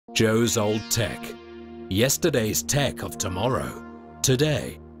Joe's Old Tech. Yesterday's tech of tomorrow.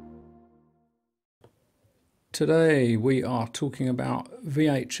 Today. Today we are talking about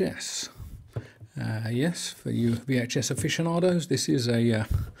VHS. Yes, for you VHS aficionados, this is a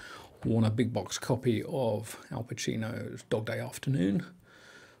Warner big box copy of Al Pacino's Dog Day Afternoon.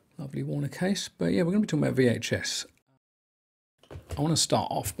 Lovely Warner case. But yeah, we're going to be talking about VHS. I want to start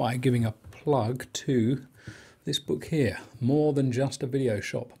off by giving a plug to this book here, More Than Just a Video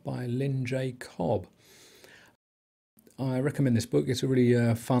Shop by Lynn J. Cobb. I recommend this book. It's a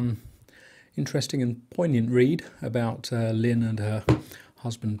really fun, interesting and poignant read about Lynn and her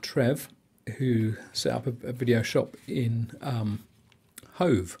husband Trev, who set up a video shop in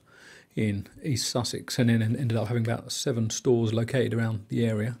Hove in East Sussex, and then ended up having about 7 stores located around the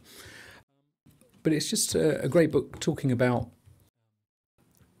area. But it's just a great book talking about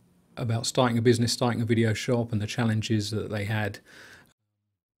starting a business, starting a video shop, and the challenges that they had.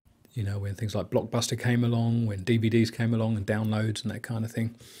 You know, when things like Blockbuster came along, when DVDs came along, and downloads and that kind of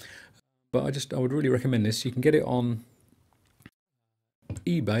thing. But I would really recommend this. You can get it on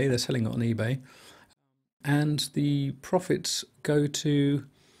eBay. They're selling it on eBay, and the profits go to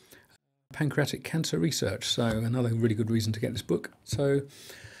pancreatic cancer research. So another really good reason to get this book. So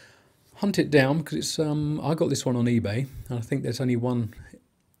hunt it down, because it's I got this one on eBay, and I think there's only one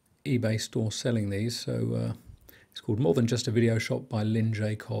eBay store selling these. So it's called More Than Just a Video Shop by Lynn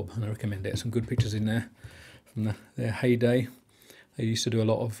J. Cobb, and I recommend it. Some good pictures in there from their heyday. They used to do a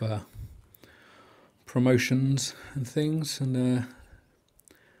lot of promotions and things, and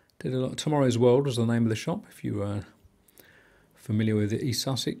did a lot. Tomorrow's World was the name of the shop. If you were familiar with East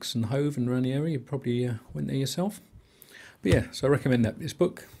Sussex and Hove and around the area, you probably went there yourself. But yeah, so I recommend this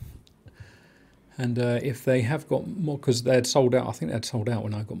book. And if they have got more, because they had sold out, I think they had sold out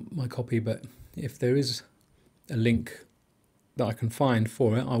when I got my copy, but if there is a link that I can find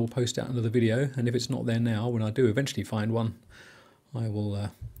for it, I will post it under the video. And if it's not there now, when I do eventually find one, I will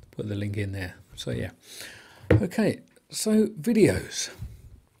put the link in there. So yeah. Okay, so videos.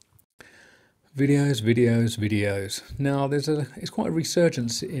 Now it's quite a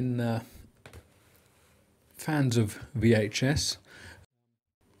resurgence in fans of VHS.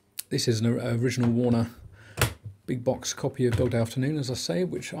 This is an original Warner big box copy of Dog Day Afternoon, as I say,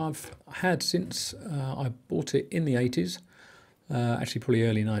 which I've had since I bought it in the 80s, actually probably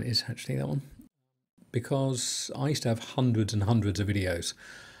early 90s, actually, that one, because I used to have hundreds and hundreds of videos.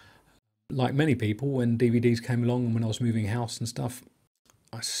 Like many people, when DVDs came along and when I was moving house and stuff,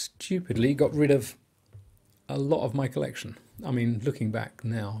 I stupidly got rid of a lot of my collection. I mean, looking back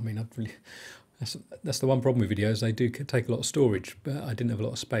now, I mean, that's the one problem with videos. They do take a lot of storage, but I didn't have a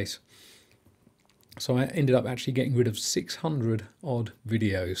lot of space. So I ended up actually getting rid of 600 odd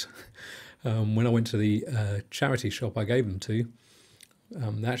videos. When I went to the charity shop I gave them to,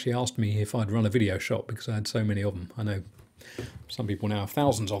 they actually asked me if I'd run a video shop because I had so many of them. I know some people now have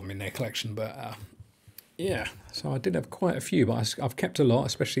thousands of them in their collection, but yeah, so I did have quite a few, but I've kept a lot,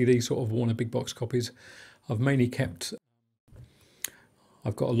 especially these sort of Warner big box copies. I've mainly kept...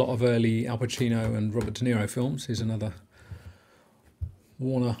 I've got a lot of early Al Pacino and Robert De Niro films. Here's another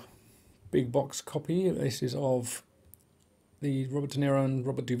Warner big box copy. This is of the Robert De Niro and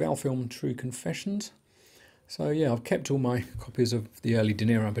Robert Duvall film True Confessions. So yeah, I've kept all my copies of the early De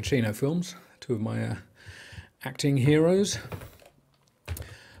Niro and Pacino films, 2 of my acting heroes.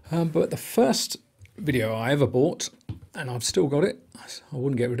 But the first video I ever bought, and I've still got it, I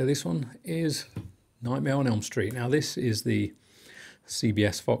wouldn't get rid of this one, is Nightmare on Elm Street. Now this is the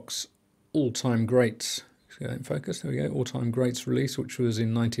CBS Fox All-Time Greats, get that in focus, there we go, All-Time Greats release, which was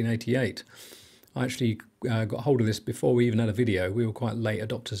in 1988. I actually got hold of this before we even had a video. We were quite late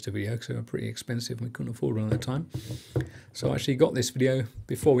adopters to video because they were pretty expensive and we couldn't afford one at the time. So I actually got this video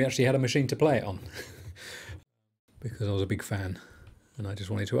before we actually had a machine to play it on because I was a big fan and I just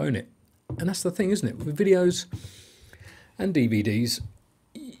wanted to own it. And that's the thing, isn't it? With videos and DVDs,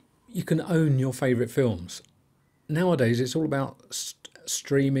 you can own your favourite films. Nowadays, it's all about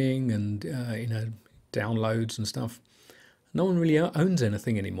streaming and you know, downloads and stuff. No one really owns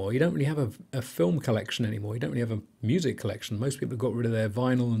anything anymore. You don't really have a film collection anymore. You don't really have a music collection. Most people have got rid of their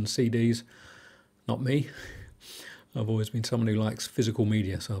vinyl and CDs. Not me. I've always been someone who likes physical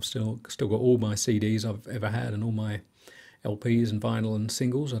media, so I've still got all my CDs I've ever had and all my LPs and vinyl and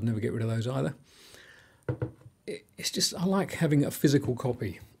singles. I'd never get rid of those either. It's just, I like having a physical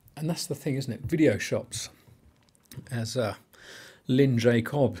copy. And that's the thing, isn't it? Video shops, as Lynn J.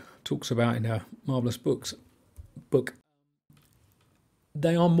 Cobb talks about in her marvellous book,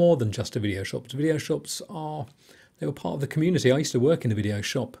 they are more than just a video shop. Video shops they were part of the community. I used to work in a video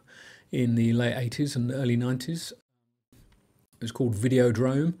shop in the late 80s and early 90s. It was called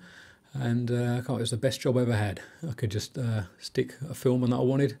Videodrome, and it was the best job I ever had. I could just stick a film on that I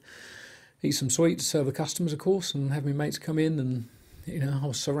wanted, eat some sweets, serve the customers, of course, and have my mates come in, and I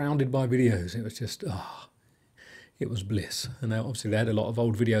was surrounded by videos. It was just, it was bliss. And obviously they had a lot of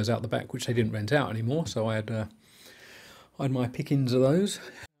old videos out the back, which they didn't rent out anymore, so I had my pickings of those.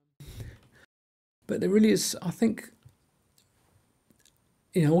 But there really is, I think,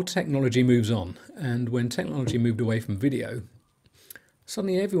 all technology moves on, and when technology moved away from video,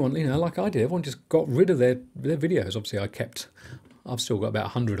 suddenly everyone, like I did, everyone just got rid of their videos. Obviously I've still got about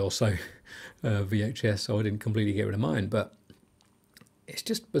 100 or so VHS, so I didn't completely get rid of mine, but it's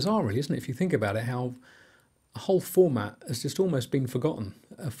just bizarre really, isn't it, if you think about it, how a whole format has just almost been forgotten.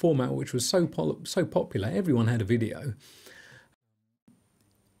 A format which was so popular, everyone had a video.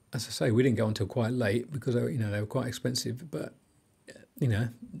 As I say, we didn't go until quite late because they were quite expensive, but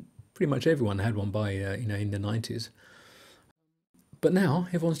pretty much everyone had one by in the 90s. But now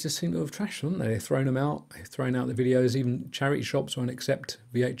everyone's just seemed to have trashed them, haven't they? They've thrown them out. They've thrown out the videos. Even charity shops won't accept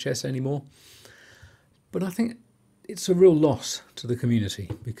VHS anymore. But I think it's a real loss to the community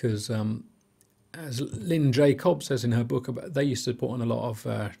because, as Lynn J. Cobb says in her book, they used to put on a lot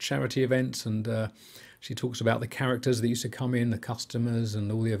of charity events, and she talks about the characters that used to come in, the customers,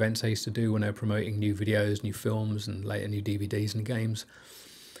 and all the events they used to do when they were promoting new videos, new films, and later new DVDs and games.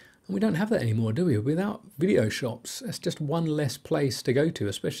 And we don't have that anymore, do we? Without video shops, it's just one less place to go to,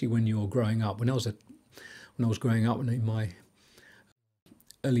 especially when you're growing up. When I was growing up in my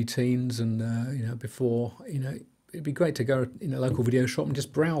early teens and before, it'd be great to go in a local video shop and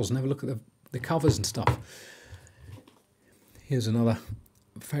just browse and have a look at the covers and stuff. Here's another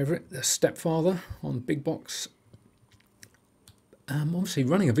favourite, The Stepfather on big box. Obviously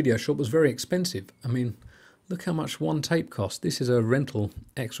running a video shop was very expensive. I mean, look how much one tape cost. This is a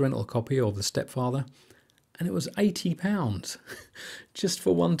ex-rental copy of The Stepfather, and it was £80 just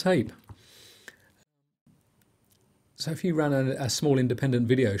for one tape. So if you ran a small independent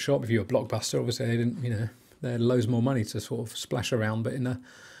video shop, if you were a Blockbuster, obviously they didn't, they had loads more money to sort of splash around. But in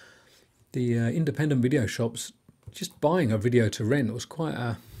the independent video shops, just buying a video to rent was quite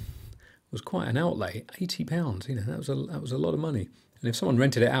an outlay. £80, that was a lot of money. And if someone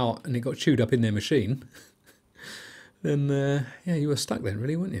rented it out and it got chewed up in their machine, then you were stuck then,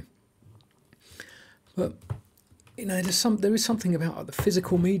 really, weren't you? But there is something about the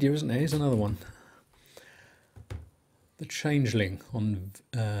physical media, isn't there? Here's another one. The Changeling on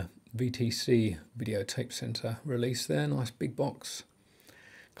VTC Videotape Centre release there. Nice big box.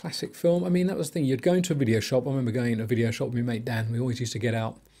 Classic film. I mean, that was the thing. You'd go into a video shop. I remember going to a video shop with my mate Dan. We always used to get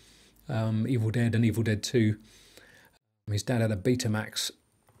out Evil Dead and Evil Dead 2. His dad had a Betamax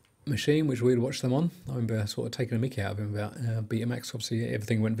machine, which we'd watch them on. I remember sort of taking a mickey out of him about Betamax. Obviously,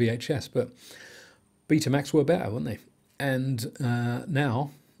 everything went VHS, but Betamax were better, weren't they? And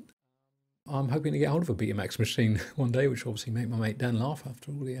now I'm hoping to get hold of a Betamax machine one day, which will obviously make my mate Dan laugh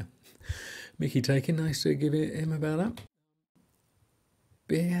after all the mickey taking. Nice to give him about that.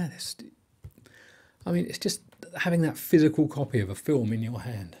 But yeah, it's just having that physical copy of a film in your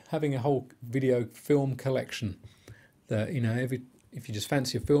hand, having a whole video film collection that, if you just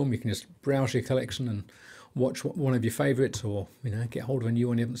fancy a film, you can just browse your collection and watch one of your favourites, or get hold of a new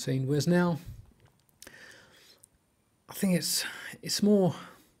one you haven't seen. Whereas now, I think it's more.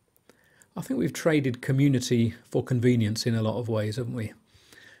 I think we've traded community for convenience in a lot of ways, haven't we?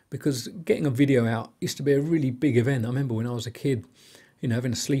 Because getting a video out used to be a really big event. I remember when I was a kid,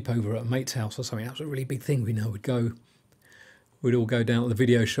 having a sleepover at a mate's house or something. That was a really big thing. We'd all go down to the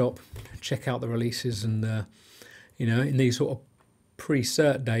video shop, check out the releases, and in these sort of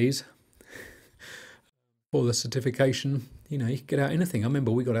pre-cert days for the certification, you could get out anything. I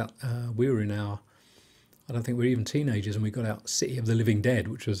remember we got out. We were in our, I don't think we were even teenagers, and we got out City of the Living Dead,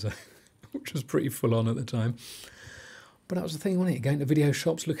 which was pretty full on at the time. But that was the thing, wasn't it? Going to video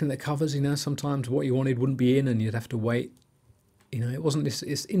shops, looking at the covers. Sometimes what you wanted wouldn't be in, and you'd have to wait. It wasn't this.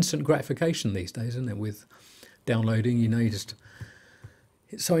 It's instant gratification these days, isn't it? With downloading,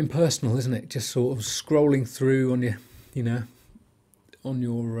 it's so impersonal, isn't it? Just sort of scrolling through on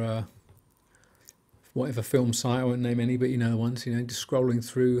your, whatever film site. I won't name any, but the ones. Just scrolling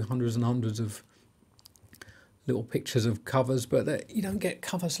through hundreds and hundreds of little pictures of covers, but you don't get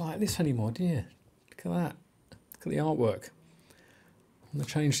covers like this anymore, do you? Look at that. Look at the artwork on The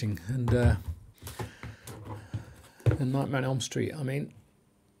Changeling and Nightmare on Elm Street. I mean,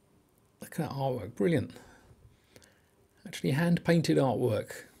 look at that artwork. Brilliant. Actually hand-painted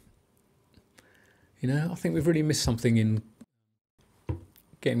artwork. I think we've really missed something in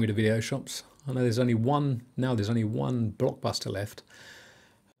getting rid of video shops. I know there's only one Blockbuster left.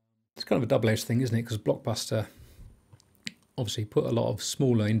 It's kind of a double-edged thing, isn't it? Because Blockbuster obviously put a lot of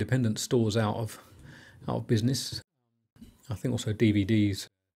smaller independent stores out of business. I think also DVDs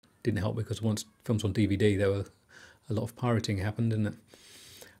didn't help, because once films on DVD, there were a lot of pirating happened, didn't it?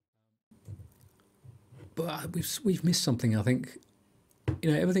 But we've missed something, I think.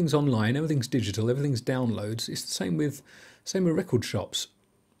 You know, everything's online, everything's digital, everything's downloads. It's the same with record shops.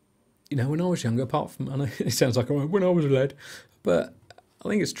 You know, when I was younger, apart from, I know it sounds like when I was a lad, but I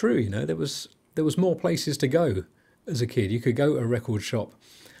think it's true. You know, there was more places to go as a kid. You could go to a record shop,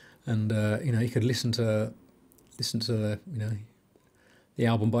 and you know, you could listen to the, you know, the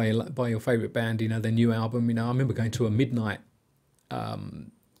album by your favourite band. You know, their new album. You know, I remember going to a midnight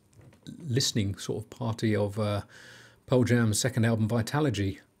listening sort of party of Pearl Jam's second album,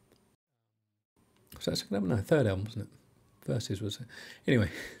 Vitalogy. Was that second album? No, third album, wasn't it? Versus was it? Anyway,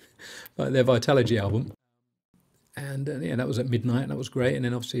 but their Vitalogy album. And yeah, that was at midnight, and that was great. And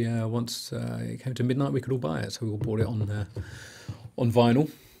then obviously once it came to midnight, we could all buy it, so we all bought it on vinyl.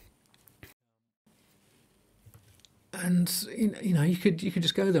 And you know, you could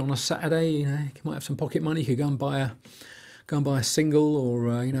just go there on a Saturday. You know, you might have some pocket money. You could go and buy a single,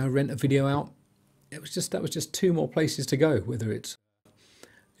 or you know, rent a video out. That was just two more places to go. Whether it's,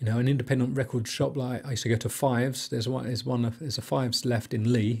 you know, an independent record shop, like I used to go to Fives. There's a Fives left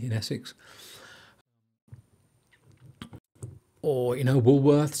in Lee in Essex. Or, you know,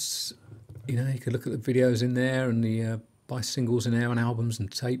 Woolworths. You know, you could look at the videos in there, and buy singles in there, and albums and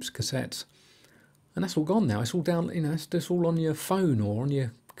tapes, cassettes. And that's all gone now. It's all down, you know, it's all on your phone or on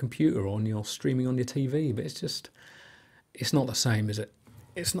your computer or on your streaming on your TV. But it's not the same, is it?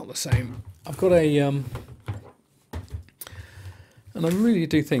 It's not the same. I've got and I really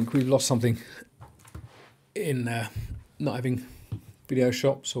do think we've lost something in not having video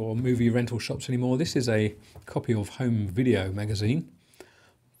shops or movie rental shops anymore. This is a copy of Home Video magazine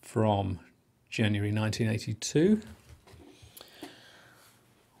from January 1982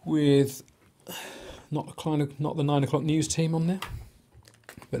 with not the 9 o'clock news team on there,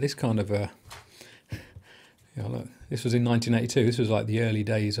 but this kind of you know, look, this was in 1982. This was like the early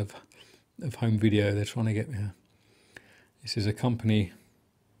days of home video. They're trying to get. This is a company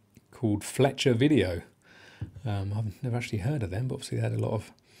called Fletcher Video. I've never actually heard of them, but obviously they had a lot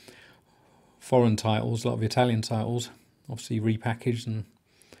of foreign titles, a lot of Italian titles, obviously repackaged and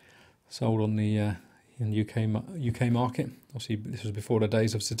sold on the in UK market. Obviously, this was before the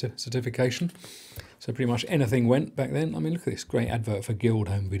days of certification, so pretty much anything went back then. I mean, look at this great advert for Guild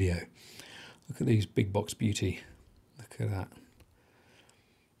Home Video. Look at these big box beauty. Look at that.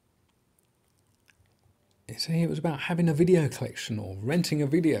 See, it was about having a video collection or renting a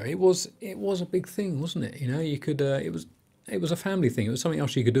video. It was a big thing, wasn't it? You know, you could. It was a family thing. It was something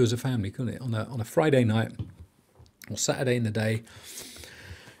else you could do as a family, couldn't it? On a Friday night or Saturday in the day,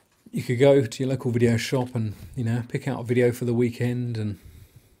 you could go to your local video shop and, you know, pick out a video for the weekend. And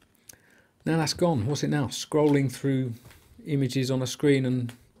now that's gone. What's it now? Scrolling through images on a screen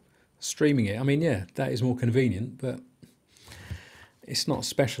and streaming it. I mean, yeah, that is more convenient, but it's not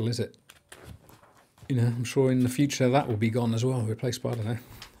special, is it? You know, I'm sure in the future that will be gone as well, replaced by, I don't know,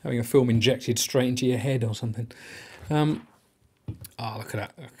 having a film injected straight into your head or something. Look at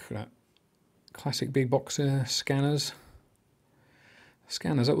that! Look at that! Classic big box scanners.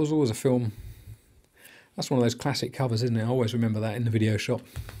 Scanners. That was always a film. That's one of those classic covers, isn't it? I always remember that in the video shop.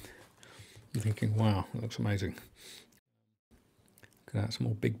 I'm thinking, wow, that looks amazing. Look at that! Some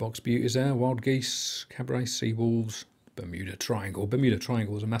more big box beauties there. Wild geese, cabaret sea wolves, Bermuda Triangle. Bermuda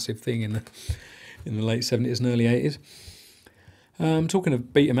Triangle was a massive thing in the late 70s and early 80s. Talking of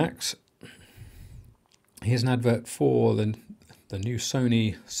Betamax, here's an advert for the new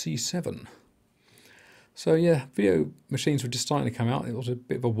Sony C7. So yeah, video machines were just starting to come out. It was a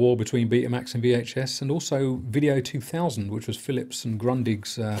bit of a war between Betamax and VHS, and also Video 2000, which was Philips and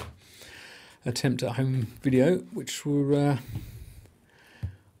Grundig's attempt at home video, which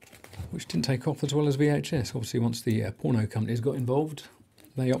didn't take off as well as VHS. Obviously, once the porno companies got involved,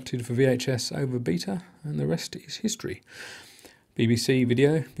 they opted for VHS over Beta, and the rest is history. BBC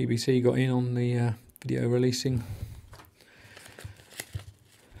Video. BBC got in on the video releasing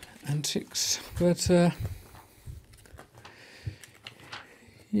antics. But,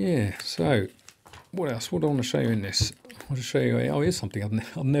 yeah, so, what else? What do I want to show you in this? I want to show you, oh, here's something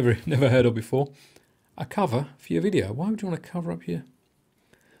I've never heard of before. A cover for your video. Why would you want to cover up your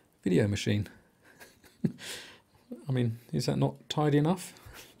video machine? I mean, is that not tidy enough?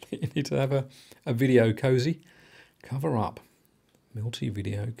 You need to have a video cozy. Cover up.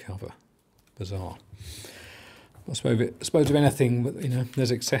 Multi-video cover. Bizarre. I suppose of anything, but, you know,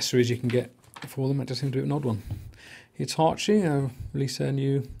 there's accessories you can get for them. That just seems to be an odd one. Hitachi released their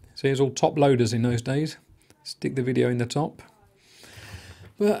new... So here's all top loaders in those days. Stick the video in the top.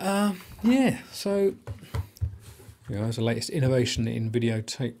 But yeah, so there's the latest innovation in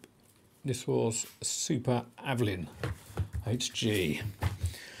videotape. This was Super Avalon HG.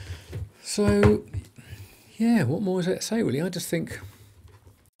 So yeah, what more is there to say really? I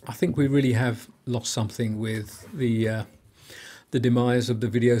think we really have lost something with the demise of the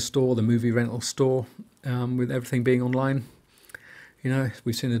video store, the movie rental store, with everything being online.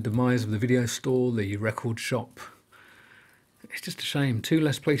 We've seen the demise of the video store, the record shop. It's just a shame. 2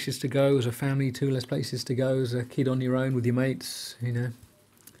 less places to go as a family, 2 less places to go as a kid on your own with your mates.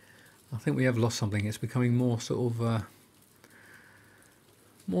 I think we have lost something. It's becoming more sort of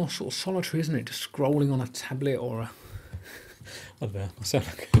solitary, isn't it? Just scrolling on a tablet or a... I don't know. I sound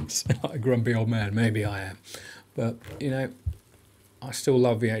like a grumpy old man. Maybe I am, but I still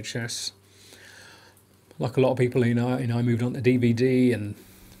love VHS. Like a lot of people, I moved on to DVD and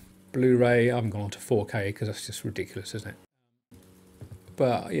Blu-ray. I haven't gone on to 4K because that's just ridiculous, isn't it?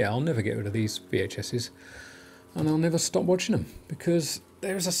 But yeah, I'll never get rid of these VHSs, and I'll never stop watching them because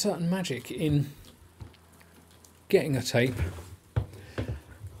there is a certain magic in getting a tape,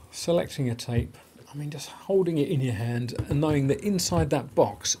 selecting a tape. I mean, just holding it in your hand and knowing that inside that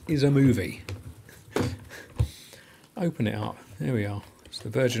box is a movie. Open it up. There we are. It's the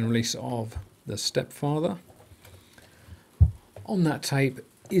Virgin release of The Stepfather. On that tape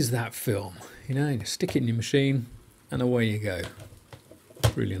is that film. You stick it in your machine and away you go.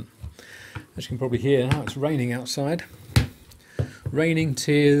 Brilliant. As you can probably hear now, it's raining outside. Raining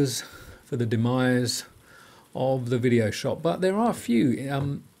tears for the demise of the video shop. But there are a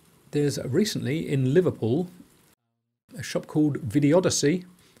few. There's recently in Liverpool a shop called Videodyssey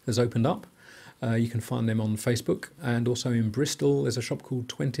has opened up. You can find them on Facebook, and also in Bristol there's a shop called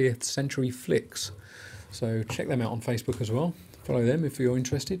 20th Century Flicks. So check them out on Facebook as well. Follow them if you're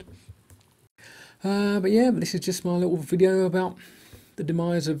interested. But this is just my little video about the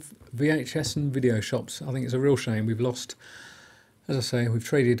demise of VHS and video shops. I think it's a real shame. We've lost, as I say, we've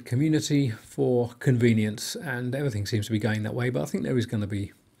traded community for convenience, and everything seems to be going that way. But I think there is going to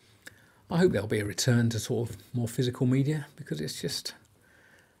be, I hope there'll be a return to sort of more physical media, because it's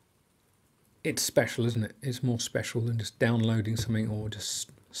special, isn't it? It's more special than just downloading something or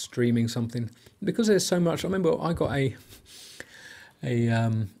just streaming something, because there's so much. I remember I got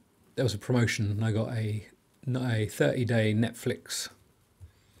there was a promotion and I got a 30-day Netflix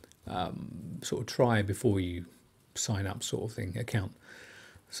sort of try before you sign up sort of thing account.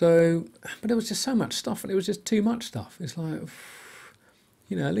 So, but there was just so much stuff, and it was just too much stuff. It's like,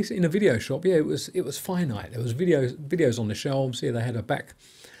 at least in a video shop, yeah, it was finite. There was videos on the shelves. Yeah, they had a back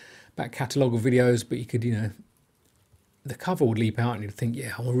catalogue of videos, but you could, the cover would leap out and you'd think,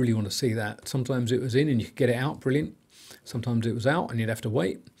 yeah, I really want to see that. Sometimes it was in and you could get it out, brilliant. Sometimes it was out and you'd have to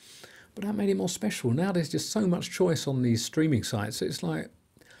wait. But that made it more special. Now there's just so much choice on these streaming sites. It's like,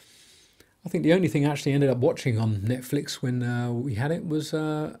 I think the only thing I actually ended up watching on Netflix when we had it was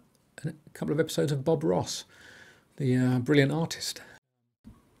a couple of episodes of Bob Ross, the brilliant artist.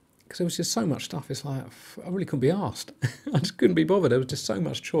 Because there was just so much stuff. It's like, I really couldn't be asked. I just couldn't be bothered. There was just so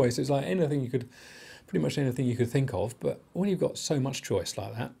much choice. It's like pretty much anything you could think of. But when you've got so much choice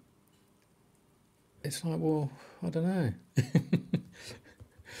like that, it's like, well, I don't know.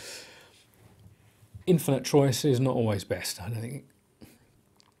 Infinite choice is not always best, I don't think.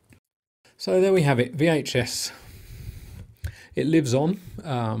 So there we have it, VHS. It lives on.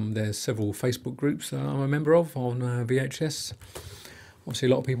 There's several Facebook groups that I'm a member of on VHS. Obviously,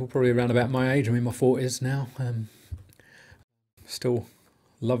 a lot of people probably around about my age. I'm in my 40s now. Still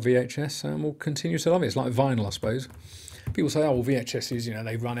love VHS and will continue to love it. It's like vinyl, I suppose. People say, oh, well, VHSs,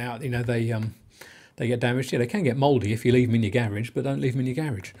 they run out, they get damaged. Yeah, they can get mouldy if you leave them in your garage, but don't leave them in your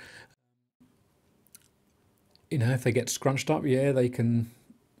garage. If they get scrunched up, yeah, you can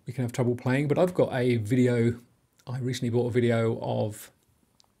have trouble playing. But I've got a video. I recently bought a video of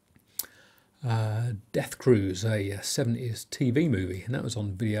Death Cruise, a 70s TV movie, and that was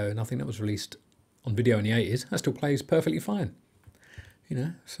on video, and I think that was released on video in the 80s. That still plays perfectly fine.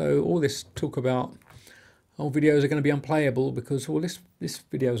 So all this talk about, videos are going to be unplayable because this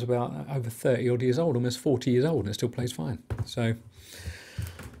video is about over 30 odd years old, almost 40 years old, and it still plays fine. So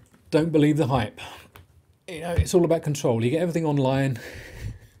don't believe the hype. It's all about control. You get everything online.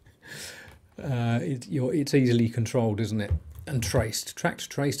 It's easily controlled, isn't it? And tracked,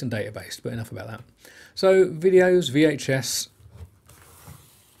 traced, and databased. But enough about that. So videos, VHS.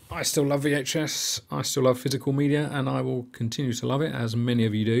 I still love VHS. I still love physical media, and I will continue to love it, as many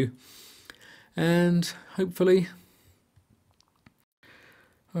of you do. And hopefully,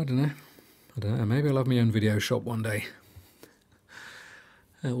 I don't know. Maybe I'll have my own video shop one day.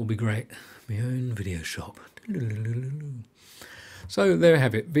 That will be great. My own video shop. So there we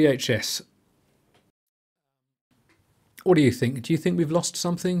have it, VHS. What do you think? Do you think we've lost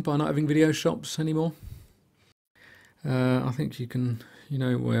something by not having video shops anymore? I think you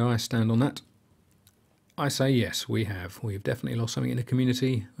know where I stand on that. I say yes, we have. We've definitely lost something in the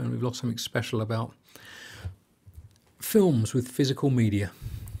community, and we've lost something special about films with physical media.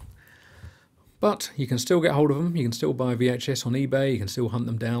 But you can still get hold of them. You can still buy VHS on eBay. You can still hunt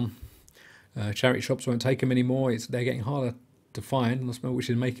them down. Charity shops won't take them anymore. They're getting harder to find, which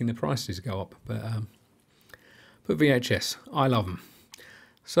is making the prices go up. But VHS, I love them.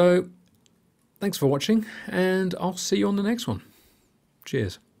 So thanks for watching, and I'll see you on the next one.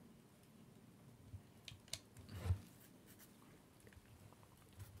 Cheers.